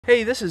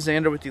Hey, this is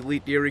Xander with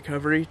Elite Deer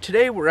Recovery.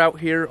 Today we're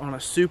out here on a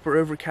super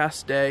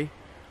overcast day,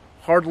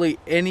 hardly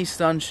any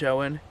sun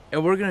showing,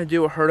 and we're going to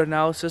do a herd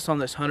analysis on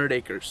this 100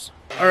 acres.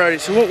 Alrighty,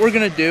 so what we're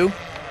going to do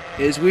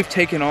is we've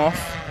taken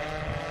off.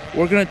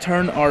 We're going to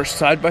turn our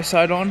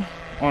side-by-side on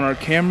our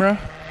camera,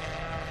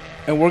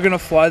 and we're going to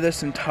fly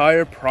this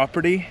entire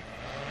property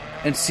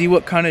and see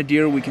what kind of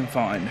deer we can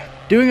find.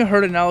 Doing a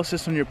herd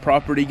analysis on your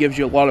property gives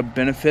you a lot of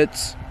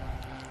benefits.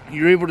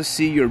 You're able to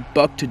see your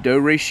buck to doe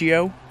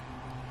ratio.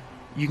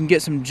 You can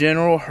get some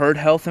general herd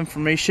health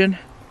information.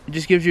 It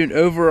just gives you an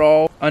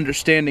overall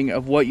understanding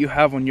of what you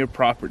have on your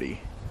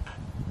property.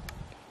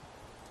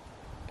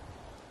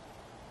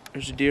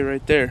 There's a deer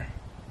right there.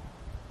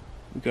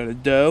 We got a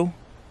doe.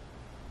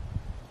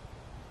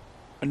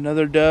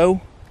 Another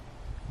doe.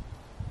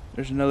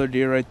 There's another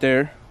deer right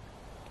there.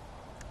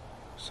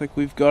 Looks like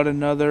we've got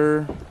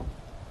another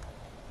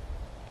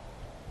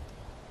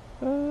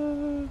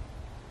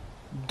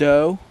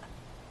doe.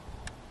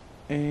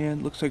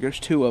 And looks like there's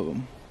two of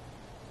them.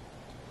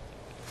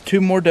 Two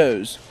more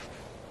does.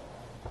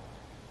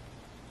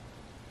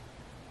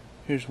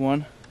 Here's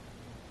one.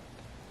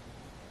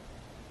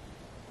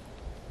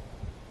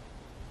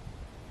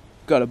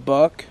 Got a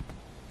buck.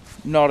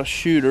 Not a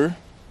shooter,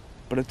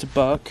 but it's a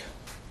buck.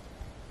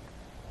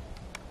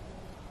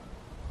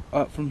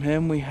 Up from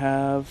him we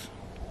have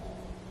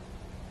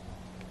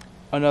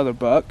another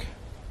buck.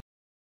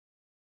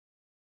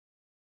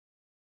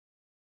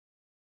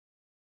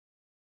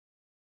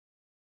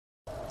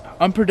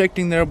 I'm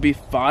predicting there'll be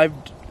 5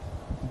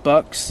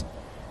 bucks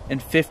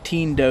and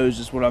 15 does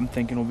is what I'm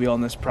thinking will be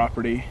on this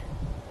property.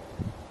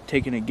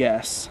 Taking a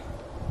guess.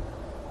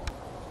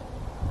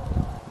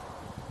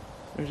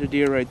 There's a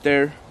deer right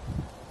there.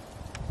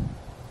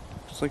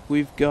 Looks like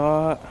we've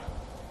got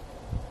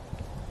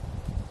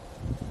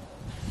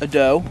a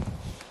doe.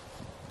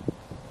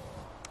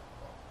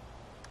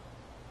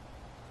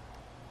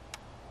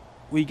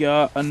 We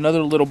got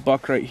another little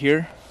buck right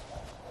here.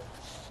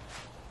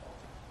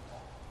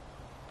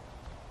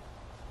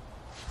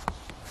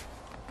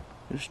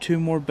 There's 2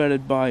 more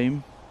bedded by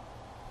him.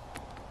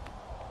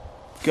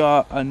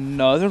 Got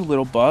another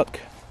little buck.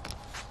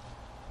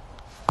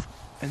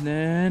 And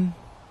then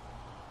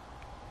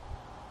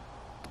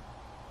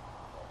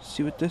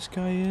see what this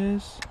guy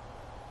is.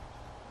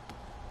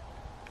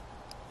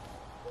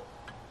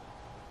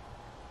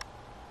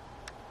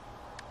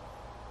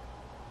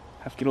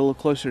 Have to get a little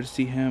closer to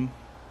see him.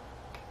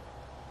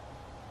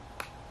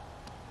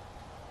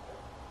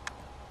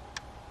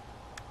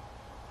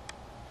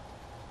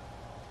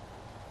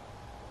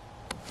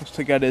 Looks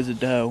like that is a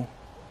doe.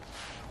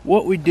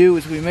 What we do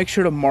is we make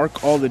sure to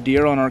mark all the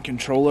deer on our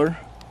controller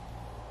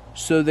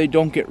so they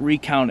don't get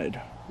recounted.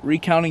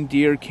 Recounting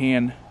deer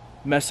can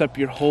mess up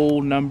your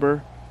whole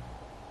number.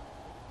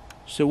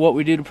 So what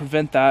we do to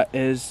prevent that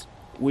is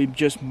we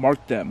just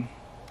mark them.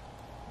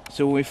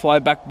 So when we fly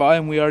back by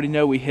them, we already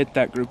know we hit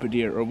that group of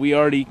deer, or we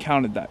already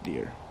counted that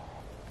deer.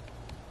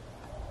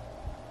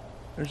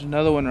 There's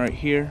another one right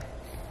here.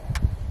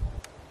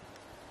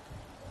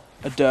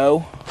 A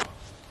doe.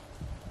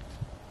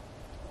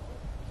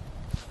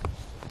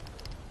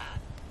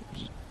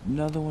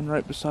 Another one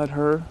right beside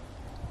her.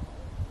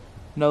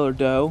 Another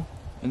doe.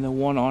 And then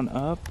one on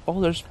up.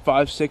 Oh, there's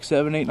 5, 6,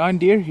 7, 8, 9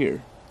 deer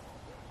here.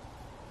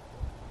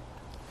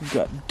 We've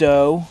got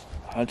doe.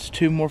 That's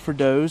 2 more for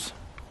does.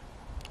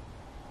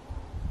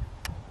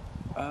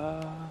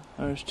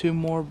 There's 2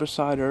 more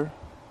beside her.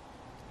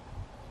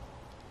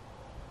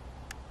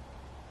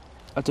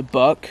 That's a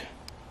buck.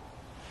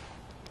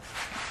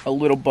 A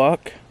little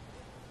buck.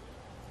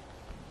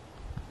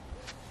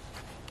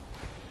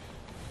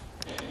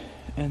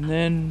 And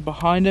then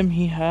behind him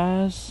he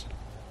has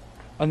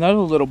another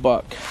little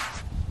buck.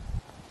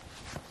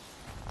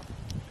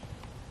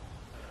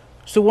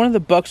 So one of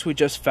the bucks we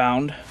just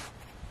found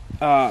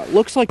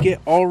looks like it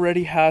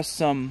already has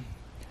some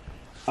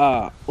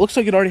looks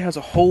like it already has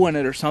a hole in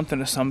it or something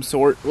of some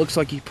sort. Looks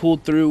like he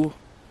pulled through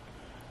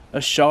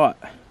a shot.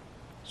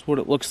 That's what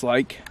it looks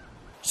like.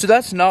 So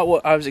that's not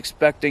what I was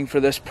expecting for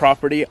this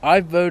property.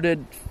 I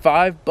voted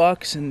 5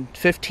 bucks and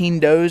 15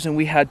 does, and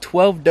we had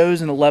 12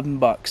 does and 11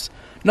 bucks.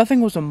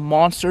 Nothing was a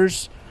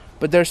monsters,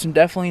 but there's some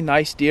definitely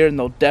nice deer, and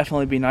they'll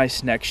definitely be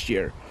nice next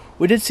year.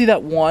 We did see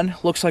that one,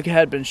 looks like it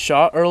had been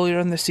shot earlier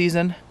in the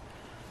season,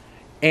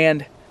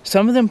 and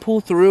some of them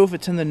pull through if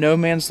it's in the no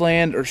man's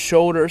land or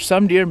shoulder.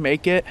 Some deer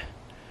make it.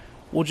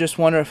 We'll just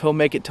wonder if he'll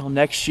make it till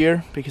next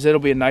year, because it'll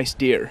be a nice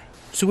deer.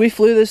 So we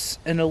flew this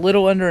in a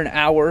little under an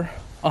hour,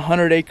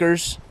 100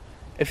 acres.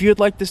 If you would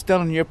like this done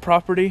on your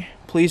property,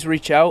 please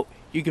reach out.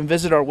 You can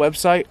visit our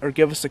website or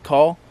give us a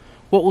call.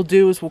 What we'll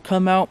do is we'll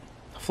come out,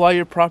 fly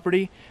your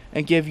property,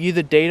 and give you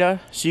the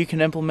data so you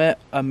can implement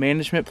a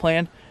management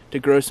plan to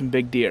grow some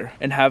big deer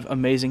and have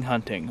amazing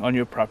hunting on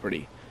your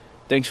property.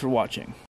 Thanks for watching.